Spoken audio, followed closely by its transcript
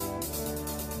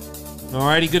All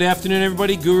righty, good afternoon,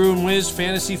 everybody. Guru and Wiz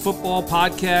Fantasy Football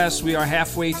Podcast. We are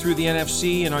halfway through the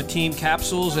NFC and our team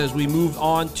capsules as we move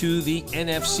on to the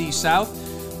NFC South.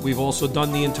 We've also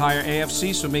done the entire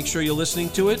AFC, so make sure you're listening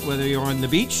to it, whether you're on the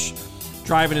beach,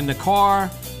 driving in the car.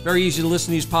 Very easy to listen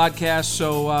to these podcasts.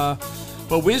 So,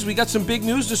 but Wiz, we got some big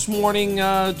news this morning,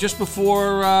 just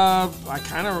before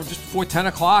 10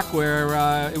 o'clock,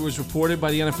 where it was reported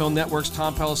by the NFL Network's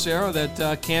Tom Pelissero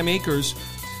that Cam Akers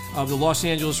of the Los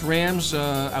Angeles Rams,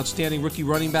 outstanding rookie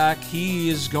running back, he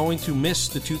is going to miss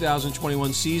the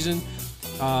 2021 season.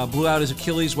 Blew out his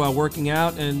Achilles while working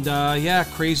out, and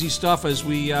crazy stuff as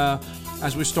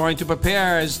we're starting to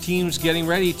prepare as teams getting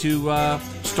ready to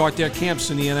start their camps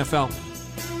in the NFL.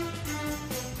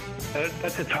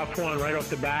 That's a tough one right off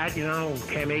the bat. You know,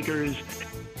 Cam Akers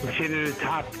considered a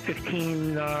top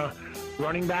 15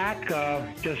 running back.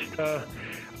 Just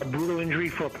a brutal injury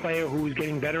for a player who was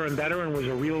getting better and better and was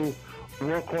a real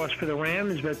workhorse for the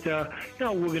Rams. But,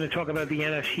 we're going to talk about the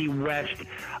NFC West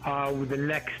with the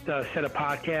next set of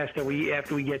podcasts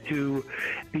after we get to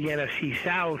the NFC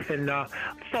South. And let's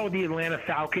start with the Atlanta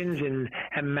Falcons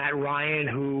and Matt Ryan,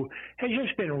 who has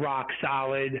just been rock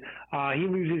solid. He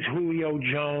loses Julio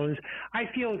Jones. I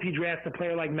feel if you draft a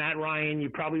player like Matt Ryan, you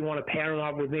probably want to pair him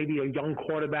up with maybe a young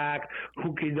quarterback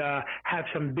who could have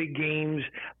some big games.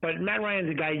 But Matt Ryan's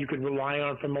a guy you could rely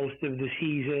on for most of the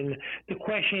season. The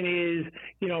question is,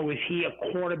 is he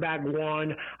a quarterback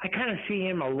one? I kind of see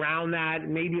him around that,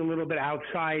 maybe a little bit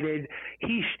outside it.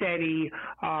 He's steady,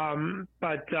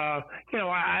 but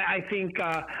I think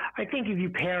if you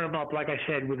pair him up, like I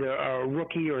said, with a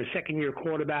rookie or a second-year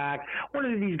quarterback, one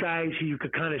of these guys who you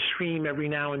could kind of stream every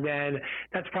now and then,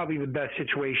 that's probably the best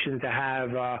situation to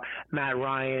have Matt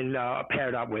Ryan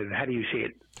paired up with. How do you see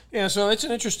it? Yeah, so it's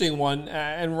an interesting one,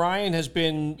 and Ryan has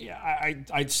been,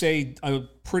 I'd say, a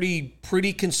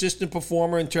pretty consistent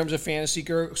performer in terms of fantasy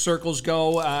circles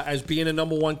go, as being a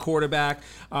number one quarterback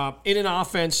in an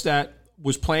offense that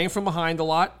was playing from behind a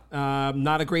lot,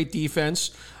 not a great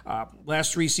defense.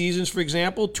 Last three seasons, for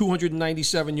example,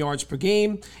 297 yards per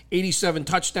game, 87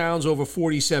 touchdowns over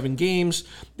 47 games.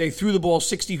 They threw the ball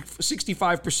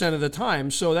 65% of the time,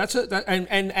 so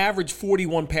and averaged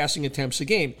 41 passing attempts a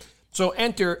game. So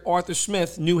enter Arthur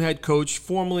Smith, new head coach,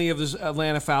 formerly of the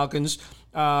Atlanta Falcons,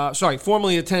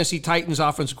 formerly the Tennessee Titans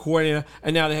offensive coordinator,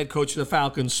 and now the head coach of the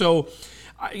Falcons. So,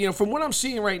 from what I'm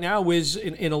seeing right now is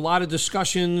in a lot of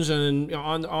discussions and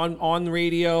on the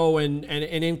radio and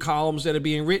in columns that are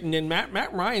being written, and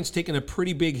Matt Ryan's taken a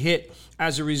pretty big hit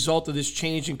as a result of this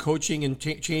change in coaching and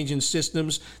change in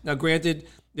systems. Now, granted,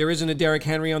 there isn't a Derrick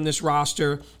Henry on this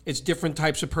roster. It's different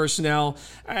types of personnel.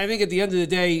 I think at the end of the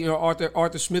day,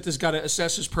 Arthur Smith has got to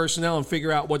assess his personnel and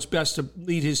figure out what's best to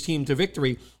lead his team to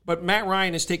victory. But Matt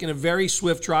Ryan has taken a very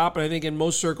swift drop, and I think in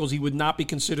most circles he would not be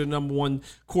considered number one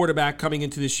quarterback coming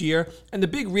into this year. And the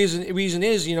big reason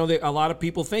is, that a lot of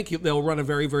people think they'll run a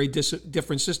very, very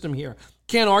different system here.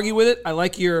 Can't argue with it. I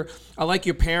like your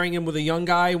pairing him with a young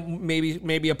guy,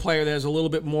 maybe a player that has a little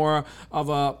bit more of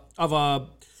a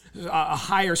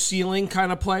higher ceiling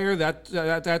kind of player.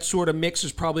 That sort of mix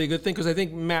is probably a good thing, because I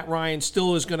think Matt Ryan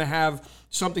still is going to have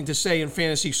something to say in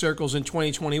fantasy circles in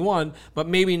 2021, but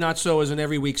maybe not so as an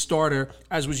every week starter,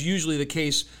 as was usually the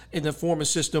case in the former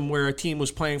system where a team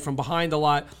was playing from behind a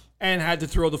lot and had to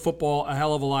throw the football a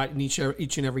hell of a lot in each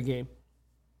and every game.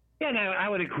 Yeah, no, I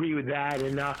would agree with that.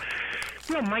 And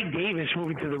Mike Davis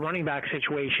moving to the running back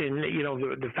situation,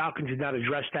 the Falcons did not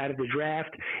address that at the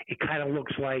draft. It kind of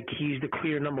looks like he's the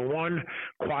clear number one.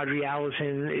 Quadri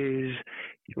Allison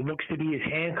looks to be his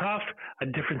handcuff, a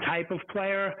different type of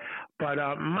player. But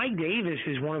Mike Davis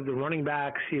is one of the running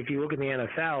backs, if you look at the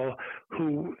NFL,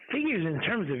 who figures in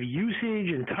terms of usage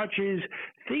and touches,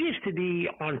 figures to be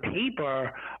on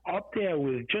paper up there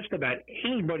with just about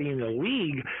anybody in the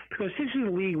league, because this is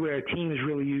a league where teams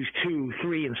really use 2,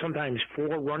 3, and sometimes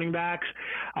 4 running backs.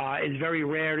 It's very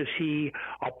rare to see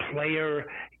a player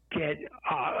get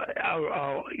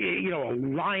a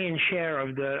lion's share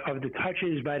of the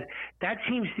touches, but that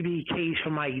seems to be the case for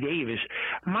Mike Davis.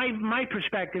 My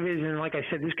perspective is, and like I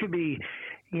said, this could be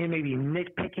maybe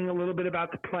nitpicking a little bit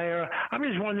about the player. I'm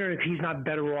just wondering if he's not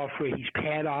better off where he's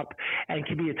paired up and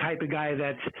can be a type of guy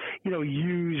that's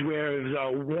used where it's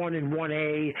a 1 and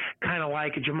 1A, kind of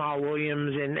like a Jamal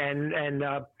Williams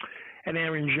and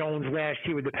Aaron Jones last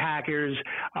year with the Packers,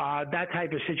 that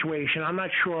type of situation. I'm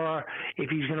not sure if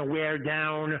he's going to wear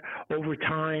down over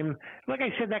time. Like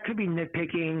I said, that could be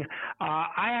nitpicking.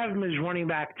 I have him as running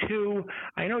back too.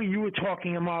 I know you were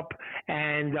talking him up,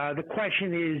 and the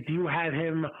question is, do you have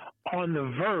him on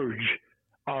the verge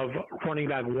of running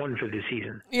back one for this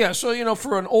season. Yeah, so,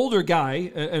 for an older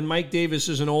guy, and Mike Davis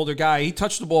is an older guy, he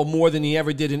touched the ball more than he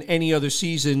ever did in any other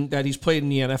season that he's played in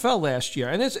the NFL last year.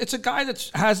 And it's a guy that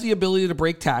has the ability to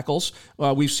break tackles.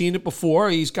 We've seen it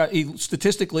before.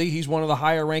 Statistically, he's one of the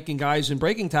higher ranking guys in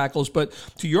breaking tackles. But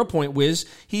to your point, Wiz,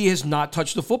 he has not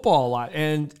touched the football a lot.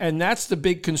 And that's the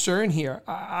big concern here.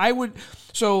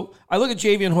 So I look at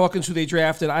Javian Hawkins, who they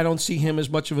drafted. I don't see him as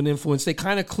much of an influence. They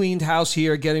kind of cleaned house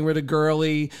here, getting rid of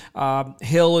Gurley.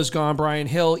 Hill is gone. Brian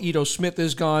Hill. Ito Smith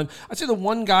is gone. I'd say the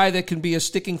one guy that can be a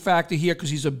sticking factor here because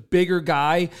he's a bigger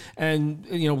guy and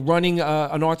running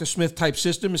an Arthur Smith type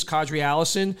system is Kadri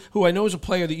Allison, who I know is a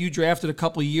player that you drafted a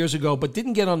couple of years ago but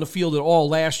didn't get on the field at all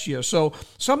last year. So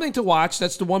something to watch.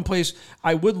 That's the one place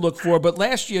I would look for. But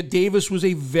last year, Davis was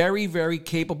a very, very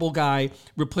capable guy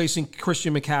replacing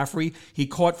Christian McCaffrey. He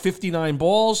caught 59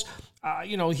 balls.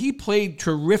 He played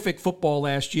terrific football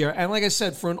last year. And like I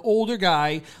said, for an older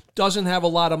guy, doesn't have a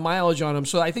lot of mileage on him.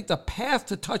 So I think the path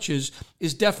to touches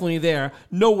is definitely there.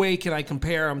 No way can I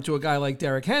compare him to a guy like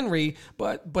Derrick Henry,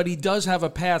 but he does have a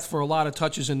path for a lot of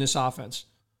touches in this offense.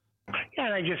 Yeah,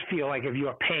 and I just feel like if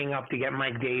you're paying up to get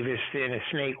Mike Davis in a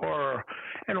snake or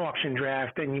an auction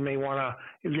draft, then you may want to,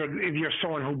 if you're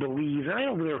someone who believes, and I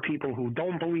know there are people who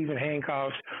don't believe in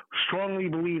handcuffs, strongly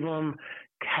believe them,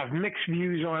 have mixed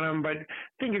views on them, but I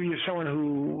think if you're someone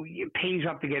who pays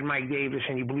up to get Mike Davis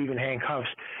and you believe in handcuffs,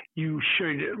 you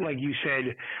should, like you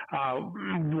said,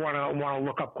 want to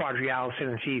look up Kadri Allison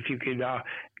and see if you could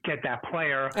get that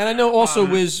player. And I know also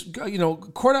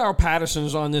Cordell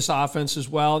Patterson's on this offense as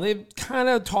well. They're kind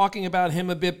of talking about him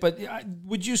a bit, but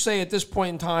would you say at this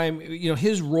point in time,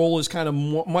 his role is kind of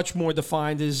much more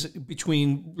defined as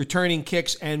between returning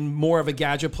kicks and more of a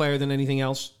gadget player than anything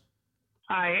else?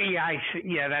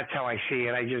 That's how I see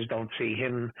it. I just don't see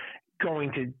him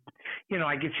going to,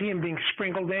 I could see him being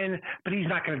sprinkled in, but he's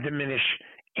not going to diminish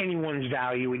anyone's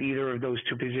value at either of those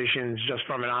two positions just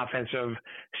from an offensive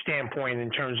standpoint in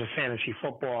terms of fantasy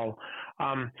football.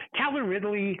 Calvin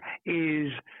Ridley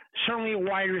is certainly a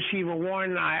wide receiver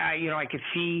one. I could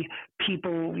see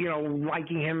people,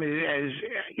 liking him as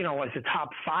a top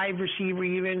 5 receiver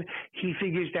even. He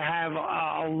figures to have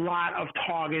a lot of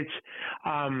targets,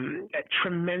 a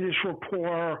tremendous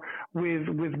rapport with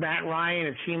Matt Ryan.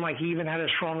 It seemed like he even had a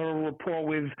stronger rapport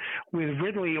with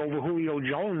Ridley over Julio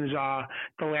Jones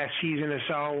the last season or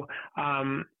so.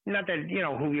 Not that,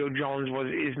 Julio Jones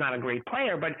is not a great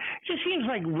player, but it just seems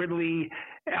like Ridley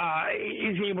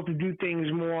is able to do things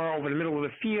more over the middle of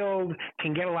the field,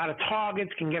 can get a lot of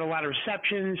targets, can get a lot of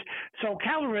receptions. So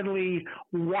Calvin Ridley,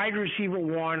 wide receiver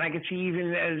one, I could see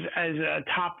even as a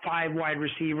top 5 wide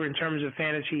receiver in terms of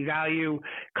fantasy value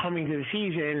coming to the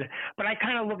season. But I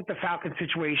kind of look at the Falcons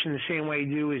situation the same way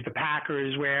you do as the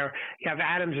Packers, where you have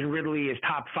Adams and Ridley as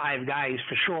top 5 guys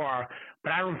for sure.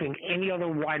 But I don't think any other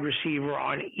wide receiver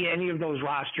on any of those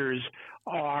rosters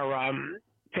are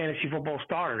fantasy football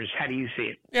starters. How do you see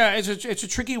it? Yeah, it's a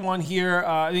tricky one here.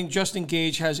 I think Justin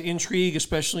Gage has intrigue,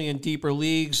 especially in deeper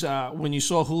leagues. When you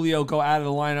saw Julio go out of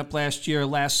the lineup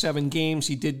last 7 games,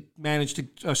 he did manage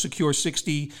to secure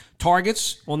 60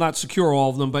 targets. Well, not secure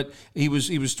all of them, but he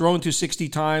was thrown to 60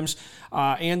 times,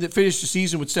 and it finished the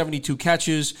season with 72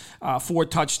 catches, 4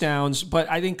 touchdowns. But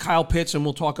I think Kyle Pitts, and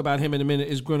we'll talk about him in a minute,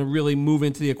 is going to really move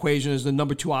into the equation as the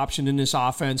number 2 option in this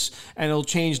offense, and it'll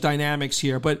change dynamics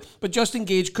here. But Justin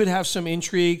Gage could have some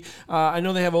intrigue. I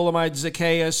know they have Olamide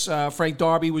Zacchaeus. Frank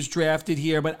Darby was drafted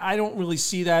here, but I don't really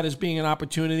see that as being an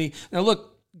opportunity. Now, look,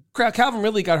 Calvin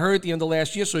Ridley got hurt at the end of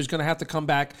last year, so he's going to have to come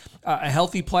back a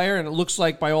healthy player, and it looks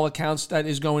like, by all accounts, that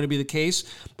is going to be the case.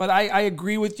 But I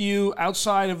agree with you.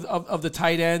 Outside of the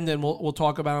tight end, and we'll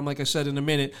talk about him, like I said, in a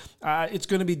minute, it's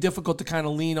going to be difficult to kind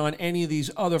of lean on any of these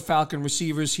other Falcon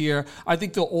receivers here. I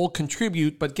think they'll all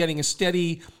contribute, but getting a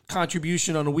steady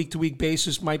contribution on a week-to-week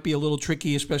basis might be a little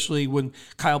tricky, especially when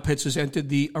Kyle Pitts has entered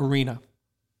the arena.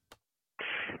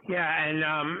 Yeah,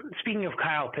 and speaking of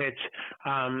Kyle Pitts,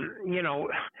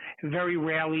 very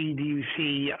rarely do you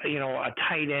see, a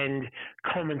tight end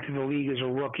come into the league as a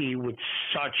rookie with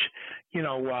such,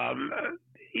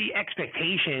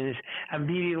 expectations,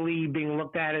 immediately being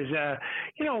looked at as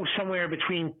somewhere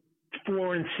between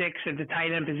 4 and 6 at the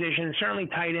tight end position. Certainly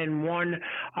tight end 1.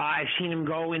 I've seen him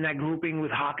go in that grouping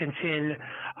with Hockenson,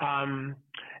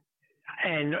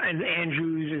 and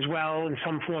Andrews as well in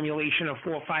some formulation of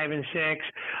 4, 5, and 6.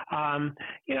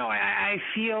 I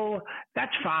feel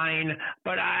that's fine,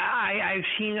 but I've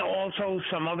seen also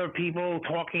some other people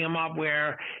talking him up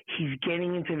where he's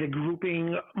getting into the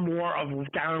grouping more of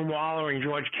Darren Waller and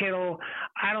George Kittle.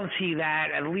 I don't see that,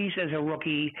 at least as a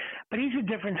rookie. But he's a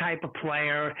different type of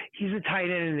player. He's a tight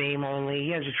end in name only.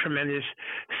 He has a tremendous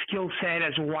skill set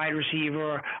as a wide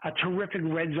receiver, a terrific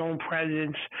red zone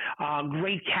presence,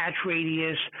 great catch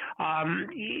radius.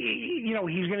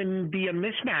 He's going to be a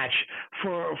mismatch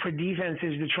for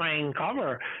defenses to try and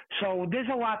cover. So there's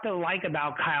a lot to like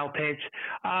about Kyle Pitts.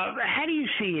 How do you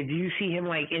see it? Do you see him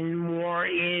like more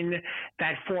in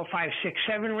that 4, 5, 6,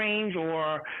 7 range,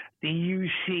 or do you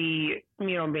see,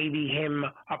 maybe him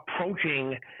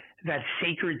approaching that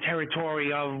sacred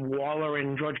territory of Waller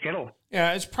and George Kittle?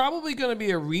 Yeah, it's probably going to be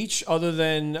a reach other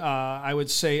than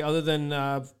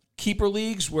keeper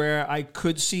leagues, where I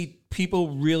could see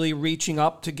people really reaching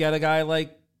up to get a guy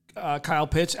like Kyle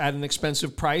Pitts at an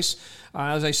expensive price.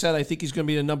 As I said, I think he's going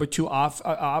to be the number 2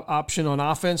 option on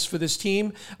offense for this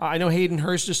team. I know Hayden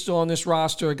Hurst is still on this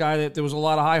roster, a guy that there was a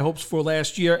lot of high hopes for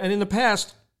last year. And in the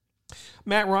past,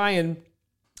 Matt Ryan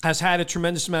has had a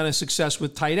tremendous amount of success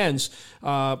with tight ends,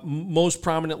 most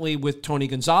prominently with Tony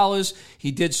Gonzalez.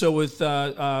 He did so with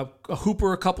Austin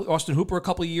Hooper a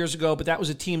couple of years ago, but that was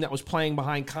a team that was playing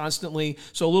behind constantly,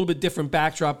 so a little bit different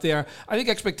backdrop there. I think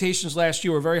expectations last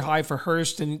year were very high for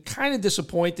Hurst and kind of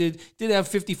disappointed. Did have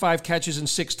 55 catches and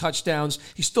 6 touchdowns.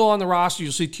 He's still on the roster.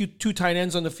 You'll see two tight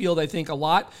ends on the field, I think, a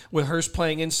lot, with Hurst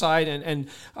playing inside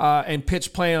and Pitts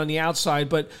playing on the outside,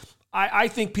 but I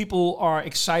think people are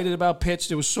excited about Pitts.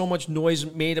 There was so much noise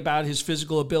made about his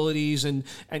physical abilities and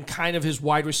kind of his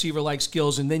wide receiver-like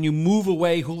skills, and then you move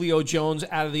away Julio Jones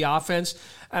out of the offense.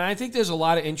 And I think there's a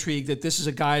lot of intrigue that this is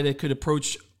a guy that could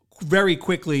approach very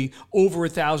quickly over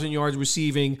 1,000 yards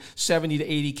receiving, 70 to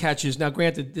 80 catches. Now,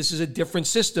 granted, this is a different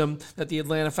system that the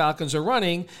Atlanta Falcons are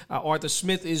running. Arthur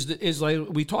Smith is like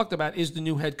we talked about, is the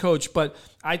new head coach. But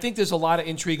I think there's a lot of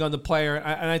intrigue on the player,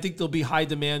 and I think there'll be high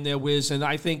demand there, Wiz. And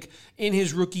I think in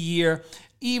his rookie year,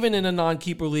 even in a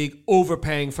non-keeper league,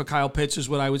 overpaying for Kyle Pitts is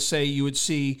what I would say you would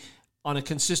see on a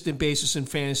consistent basis in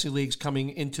fantasy leagues coming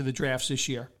into the drafts this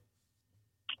year.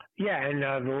 Yeah, and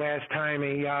the last time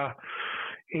a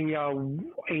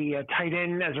tight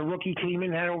end as a rookie came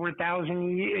in, had over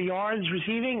 1,000 yards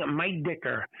receiving, Mike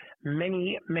Dicker,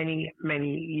 many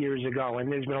years ago.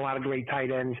 And there's been a lot of great tight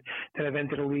ends that have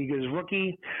entered the league as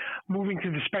rookie. Moving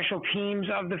to the special teams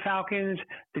of the Falcons,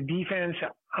 the defense,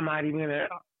 I'm not even going to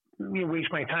waste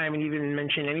my time and even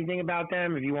mention anything about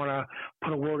them. If you want to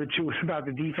put a word or two about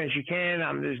the defense, you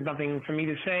can. There's nothing for me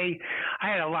to say. I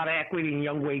had a lot of equity in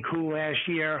Younghoe Koo last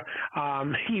year.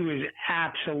 He was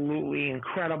absolutely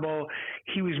incredible.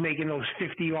 He was making those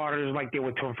 50-yarders like they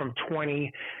were from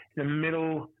 20, the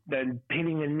middle, the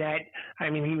hitting the net.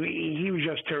 I mean, he was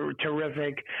just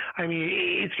terrific. I mean,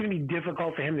 it's going to be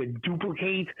difficult for him to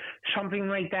duplicate something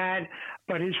like that,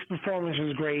 but his performance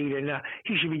was great, and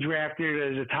he should be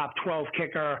drafted as a top 12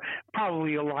 kicker.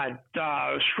 Probably a lot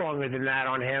stronger than that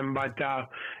on him, but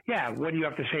what do you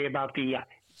have to say about the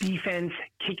defense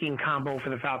kicking combo for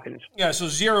the Falcons? Yeah, so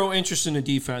zero interest in the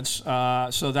defense.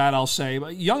 So that I'll say.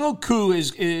 But Younghoe Koo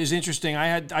is interesting.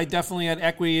 I definitely had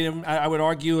equity in him. I would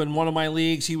argue in one of my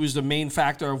leagues he was the main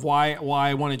factor of why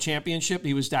I won a championship.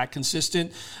 He was that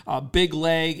consistent. Big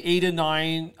leg, 8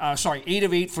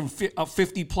 of 8 from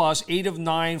 50 plus, 8 of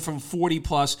 9 from 40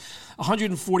 plus.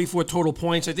 144 total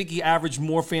points. I think he averaged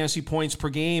more fantasy points per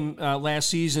game last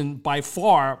season by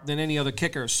far than any other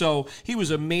kicker. So he was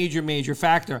a major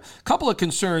factor. A couple of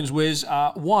concerns was,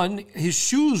 one, his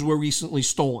shoes were recently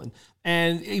stolen.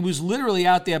 And he was literally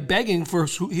out there begging for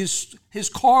his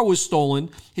car was stolen.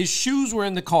 His shoes were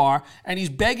in the car, and he's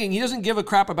begging. He doesn't give a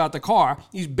crap about the car.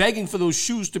 He's begging for those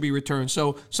shoes to be returned.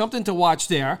 So something to watch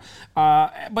there.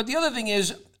 But the other thing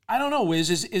is, I don't know, is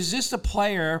this a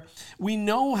player? We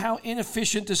know how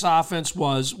inefficient this offense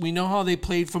was. We know how they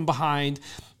played from behind.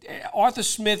 Arthur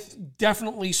Smith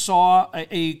definitely saw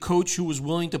a coach who was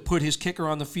willing to put his kicker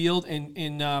on the field.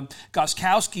 In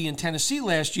Gostkowski in Tennessee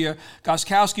last year,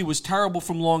 Gostkowski was terrible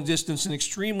from long distance and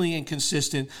extremely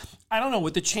inconsistent. I don't know,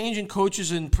 with the change in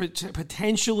coaches and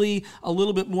potentially a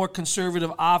little bit more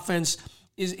conservative offense,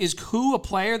 Is Koo a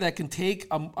player that can take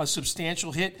a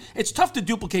substantial hit? It's tough to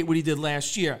duplicate what he did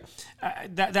last year.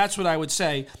 That's what I would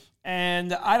say.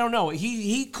 And I don't know.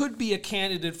 He could be a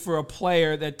candidate for a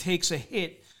player that takes a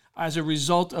hit as a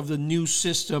result of the new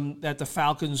system that the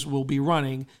Falcons will be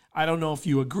running. I don't know if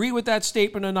you agree with that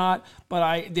statement or not,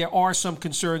 but there are some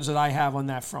concerns that I have on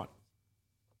that front.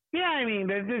 Yeah, I mean,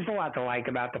 there's a lot to like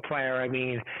about the player. I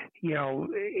mean, you know,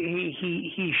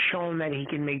 he's shown that he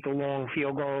can make the long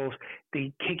field goals.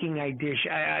 The kicking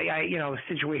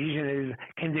situation is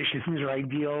conditions are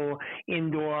ideal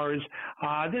indoors.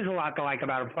 There's a lot to like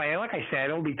about a player. Like I said,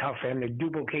 it'll be tough for him to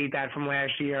duplicate that from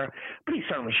last year, but he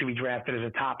certainly should be drafted as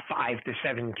a top 5 to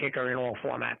 7 kicker in all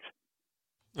formats.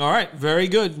 All right, very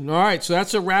good. All right, so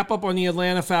that's a wrap-up on the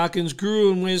Atlanta Falcons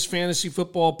Guru and Wiz Fantasy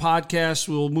Football Podcast.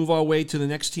 We'll move our way to the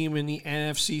next team in the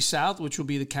NFC South, which will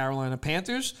be the Carolina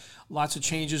Panthers. Lots of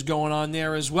changes going on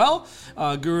there as well.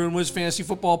 Guru and Wiz Fantasy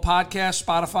Football Podcast,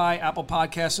 Spotify, Apple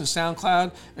Podcasts, and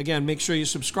SoundCloud. Again, make sure you're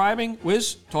subscribing.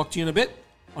 Wiz, talk to you in a bit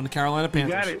on the Carolina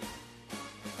Panthers. You got it.